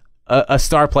heard a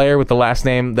star player with the last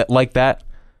name like that?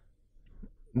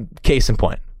 Case in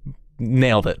point.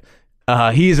 Nailed it.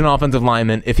 He's an offensive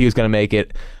lineman if he was going to make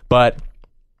it. But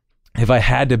if I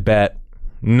had to bet,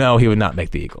 no, he would not make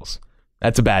the Eagles.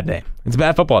 That's a bad name. It's a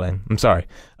bad football name. I'm sorry.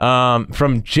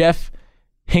 From Jeff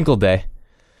Hinkleday.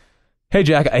 Hey,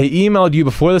 Jack, I emailed you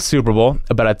before the Super Bowl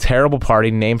about a terrible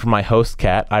party named for my host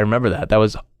cat. I remember that.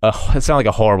 It sounded like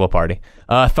a horrible party.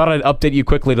 Thought I'd update you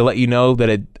quickly to let you know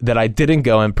that I didn't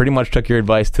go and pretty much took your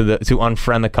advice to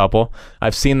unfriend the couple.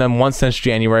 I've seen them once since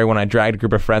January when I dragged a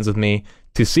group of friends with me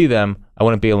to see them. I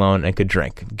wouldn't be alone and could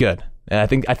drink. Good. And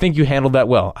I think you handled that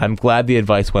well. I'm glad the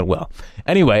advice went well.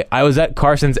 Anyway, I was at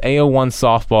Carson's AO1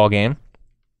 softball game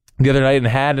the other night and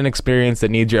had an experience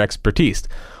that needs your expertise.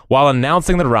 While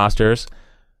announcing the rosters,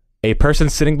 a person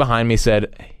sitting behind me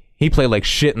said he played like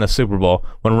shit in the Super Bowl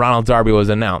when Ronald Darby was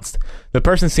announced. The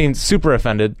person seemed super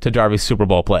offended to Darby's Super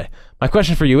Bowl play. My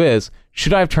question for you is,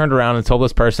 should I have turned around and told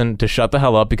this person to shut the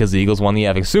hell up because the Eagles won the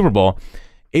effing Super Bowl?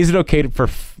 Is it okay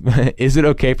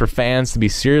for fans to be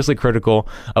seriously critical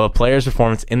of a player's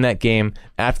performance in that game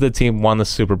after the team won the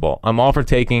Super Bowl? I'm all for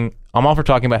talking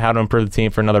about how to improve the team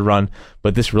for another run,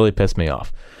 but this really pissed me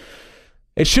off.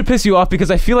 It should piss you off because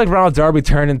I feel like Ronald Darby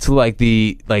turned into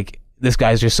this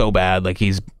guy's just so bad, like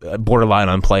he's borderline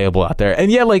unplayable out there. And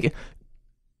yeah, like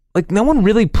no one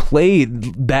really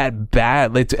played that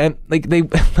bad.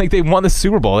 They won the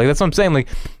Super Bowl. Like, that's what I'm saying.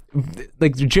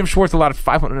 Like Jim Schwartz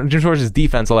Jim Schwartz's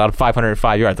defense allowed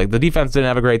 505 yards. Like, the defense didn't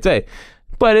have a great day,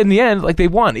 but in the end, like, they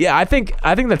won. Yeah, I think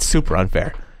that's super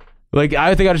unfair. Like,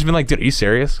 I think I'd just been like, dude, are you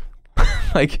serious?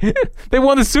 Like, they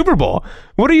won the Super Bowl.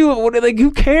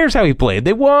 Who cares how he played?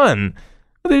 They won.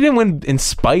 They didn't win in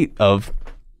spite of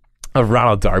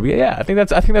Ronald Darby. Yeah, I think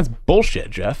that's bullshit,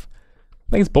 Jeff.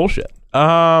 I think it's bullshit.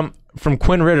 From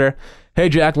Quinn Ritter. Hey,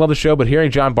 Jack, love the show, but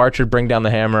hearing John Barchard bring down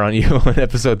the hammer on you in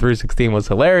episode 316 was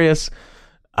hilarious.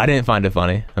 I didn't find it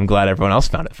funny. I'm glad everyone else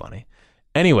found it funny.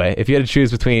 Anyway, if you had to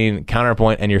choose between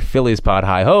Counterpoint and your Phillies pod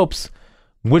High Hopes,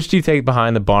 which do you take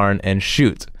behind the barn and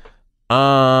shoot?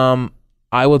 I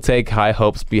will take High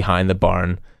Hopes behind the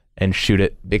barn and shoot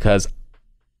it because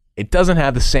it doesn't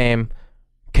have the same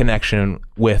connection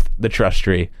with the trust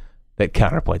tree that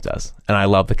Counterpoint does. And I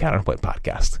love the Counterpoint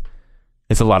podcast.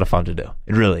 It's a lot of fun to do.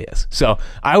 It really is. So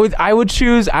I would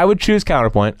choose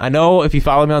Counterpoint. I know if you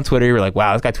follow me on Twitter, you're like,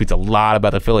 wow, this guy tweets a lot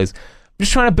about the Phillies. I'm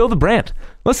just trying to build a brand.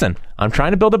 Listen, I'm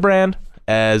trying to build a brand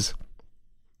as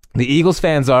the Eagles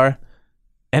fans are,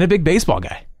 and a big baseball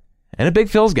guy, and a big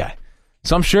Phils guy.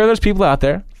 So I'm sure there's people out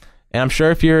there, and I'm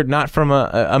sure if you're not from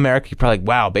America, you're probably like,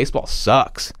 wow, baseball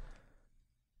sucks,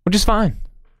 which is fine.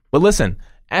 But listen,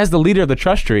 as the leader of the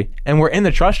trust tree, and we're in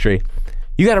the trust tree,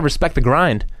 you got to respect the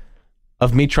grind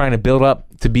of me trying to build up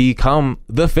to become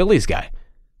the Phillies guy.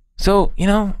 So,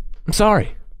 I'm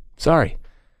sorry.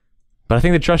 But I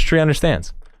think the trust tree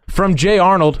understands. From Jay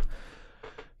Arnold,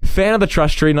 fan of the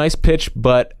trust tree. Nice pitch,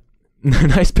 but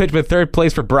third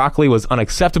place for Broccoli was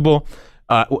unacceptable.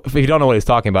 If you don't know what he's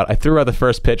talking about, I threw out the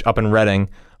first pitch up in Reading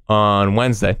on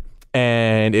Wednesday,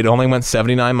 and it only went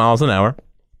 79 miles an hour.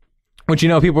 Which,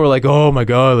 people were like, oh my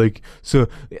God,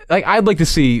 I'd like to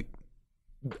see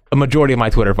a majority of my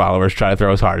Twitter followers try to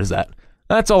throw as hard as that.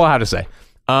 That's all I have to say.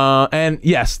 And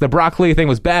yes, the Broccoli thing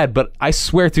was bad, but I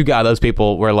swear to God, those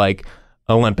people were like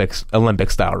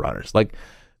Olympic style runners. Like,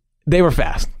 they were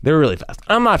fast. They were really fast.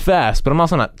 I'm not fast, but I'm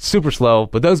also not super slow,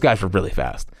 but those guys were really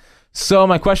fast. So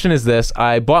my question is this.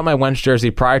 I bought my Wentz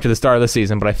jersey prior to the start of the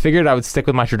season, but I figured I would stick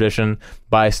with my tradition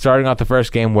by starting off the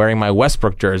first game wearing my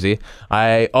Westbrook jersey.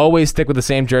 I always stick with the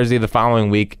same jersey the following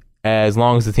week as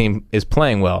long as the team is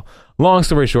playing well. Long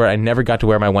story short, I never got to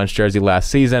wear my Wentz jersey last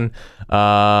season.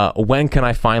 When can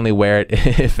I finally wear it,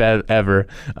 if ever?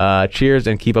 Cheers,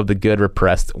 and keep up the good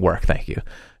repressed work. Thank you.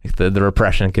 The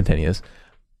repression continues.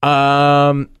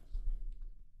 That's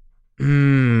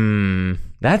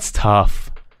tough.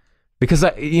 Because,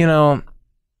 you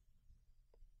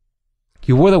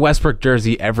wore the Westbrook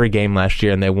jersey every game last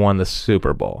year and they won the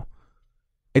Super Bowl.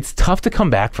 It's tough to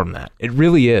come back from that. It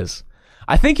really is.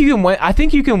 I think you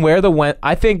should wear the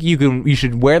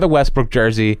Westbrook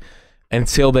jersey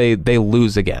until they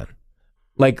lose again.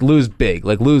 Like, lose big.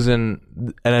 Like, lose in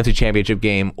an NFC Championship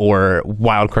game or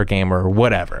wild card game or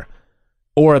whatever.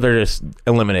 Or they're just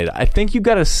eliminated. I think you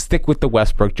got to stick with the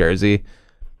Westbrook jersey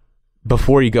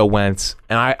before you go Wentz,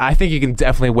 and I think you can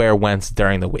definitely wear Wentz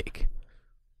during the week.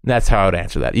 That's how I would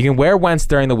answer that. You can wear Wentz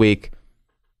during the week,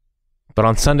 but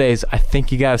on Sundays, I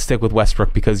think you got to stick with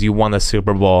Westbrook because you won the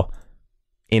Super Bowl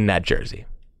in that jersey.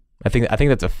 I think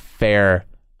that's a fair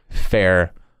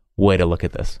way to look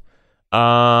at this.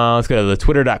 Let's go to the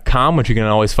twitter.com, which you can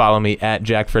always follow me at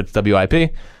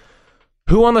JackFritzWIP.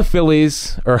 Who on the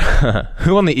Phillies, or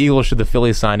who on the Eagles should the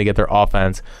Phillies sign to get their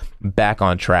offense back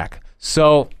on track?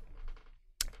 So,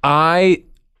 I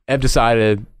have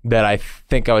decided that I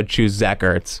think I would choose Zach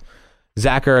Ertz.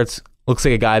 Zach Ertz looks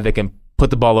like a guy that can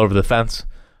put the ball over the fence.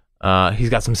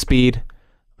 He's got some speed,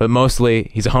 but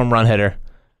mostly he's a home run hitter,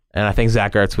 and I think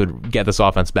Zach Ertz would get this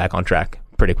offense back on track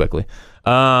pretty quickly.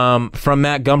 From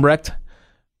Matt Gumbrecht,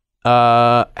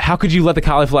 how could you let the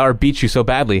cauliflower beat you so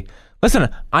badly? Listen,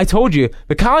 I told you,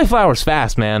 the cauliflower's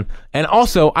fast, man. And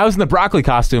also, I was in the broccoli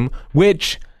costume,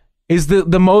 which is the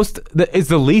least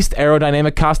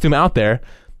aerodynamic costume out there,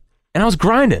 and I was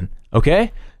grinding.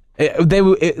 Okay,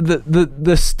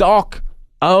 the stalk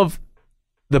of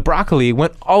the broccoli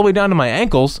went all the way down to my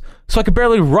ankles, so I could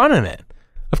barely run in it.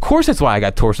 Of course, that's why I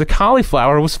got torched. The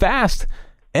cauliflower was fast,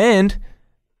 and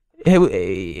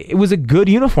it was a good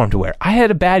uniform to wear. I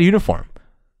had a bad uniform.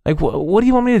 Like, what do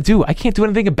you want me to do? I can't do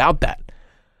anything about that.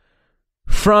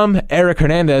 From Eric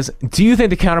Hernandez, do you think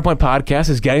the Counterpoint podcast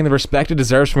is getting the respect it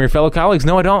deserves from your fellow colleagues?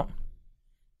 No, I don't.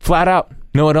 Flat out.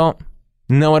 No, I don't.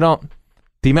 No, I don't.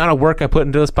 The amount of work I put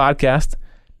into this podcast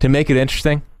to make it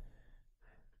interesting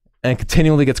and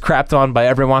continually gets crapped on by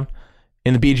everyone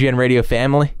in the BGN radio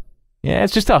family. Yeah,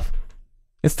 it's just tough.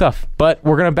 It's tough, but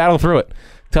we're going to battle through it.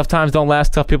 Tough times don't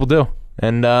last, tough people do.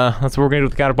 And that's what we're going to do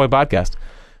with the Counterpoint podcast.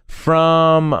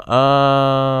 From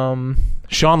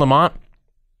Sean Lamont,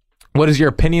 what is your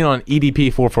opinion on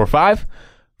EDP 445?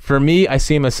 For me, I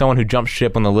see him as someone who jumps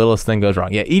ship when the littlest thing goes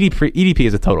wrong. Yeah, EDP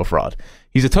is a total fraud.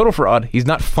 He's a total fraud. He's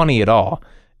not funny at all,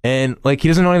 and like he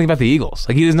doesn't know anything about the Eagles.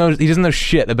 Like he doesn't know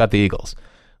shit about the Eagles.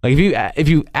 Like if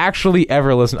you actually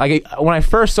ever listen, like when I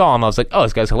first saw him, I was like, oh,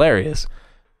 this guy's hilarious.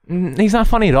 He's not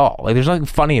funny at all. Like there's nothing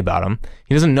funny about him.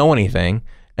 He doesn't know anything.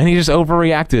 And he's just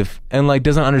overreactive and like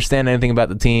doesn't understand anything about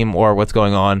the team or what's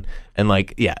going on. And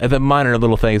like, yeah, the minor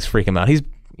little things freak him out.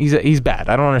 He's bad.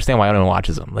 I don't understand why anyone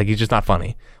watches him. Like he's just not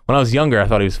funny. When I was younger, I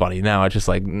thought he was funny. Now it's just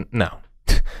like no,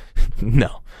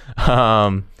 no.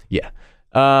 Yeah.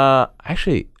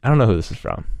 Actually, I don't know who this is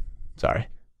from. Sorry,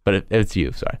 but it's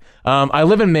you. Sorry. I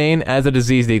live in Maine as a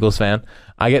diseased Eagles fan.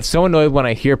 I get so annoyed when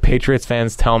I hear Patriots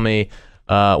fans tell me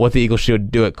what the Eagles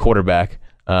should do at quarterback.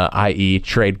 I.e.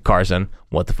 trade Carson.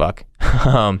 What the fuck?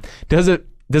 Does it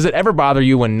ever bother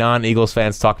you when non-Eagles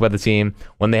fans talk about the team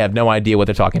when they have no idea what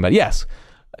they're talking about? Yes.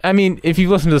 I mean, if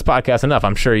you've listened to this podcast enough,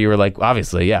 I'm sure you were like,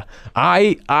 obviously, yeah.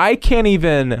 I can't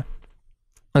even...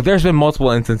 Like, there's been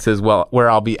multiple instances where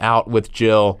I'll be out with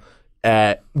Jill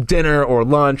at dinner or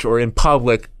lunch or in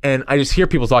public, and I just hear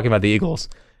people talking about the Eagles,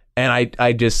 and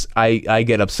I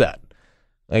get upset.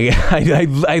 Like,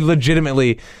 I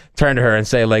legitimately turn to her and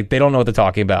say, like, they don't know what they're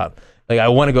talking about. Like, I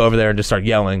want to go over there and just start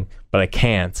yelling, but I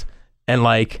can't. And,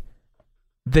 like,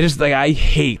 they just, like, I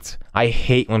hate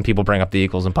when people bring up the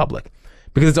Eagles in public.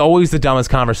 because it's always the dumbest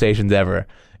conversations ever.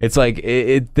 It's like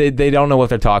they don't know what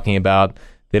they're talking about.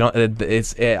 They don't.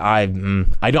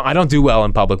 I don't do well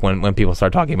in public when people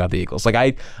start talking about the Eagles.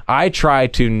 Like I try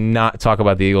to not talk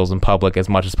about the Eagles in public as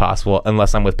much as possible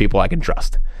unless I'm with people I can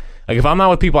trust. Like if I'm not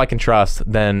with people I can trust,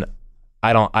 then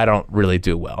I don't really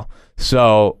do well.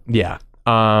 So yeah,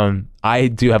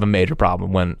 I do have a major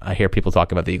problem when I hear people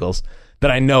talk about the Eagles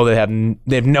that I know they have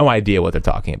no idea what they're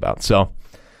talking about. So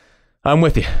I'm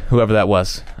with you, whoever that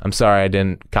was. I'm sorry I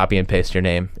didn't copy and paste your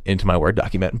name into my Word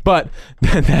document. But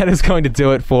that is going to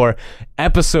do it for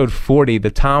episode 40,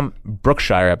 the Tom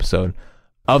Brookshire episode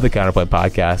of the Counterpoint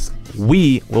Podcast.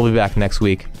 We will be back next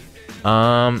week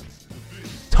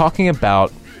talking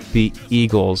about the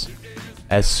Eagles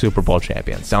as Super Bowl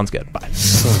champions. Sounds good. Bye.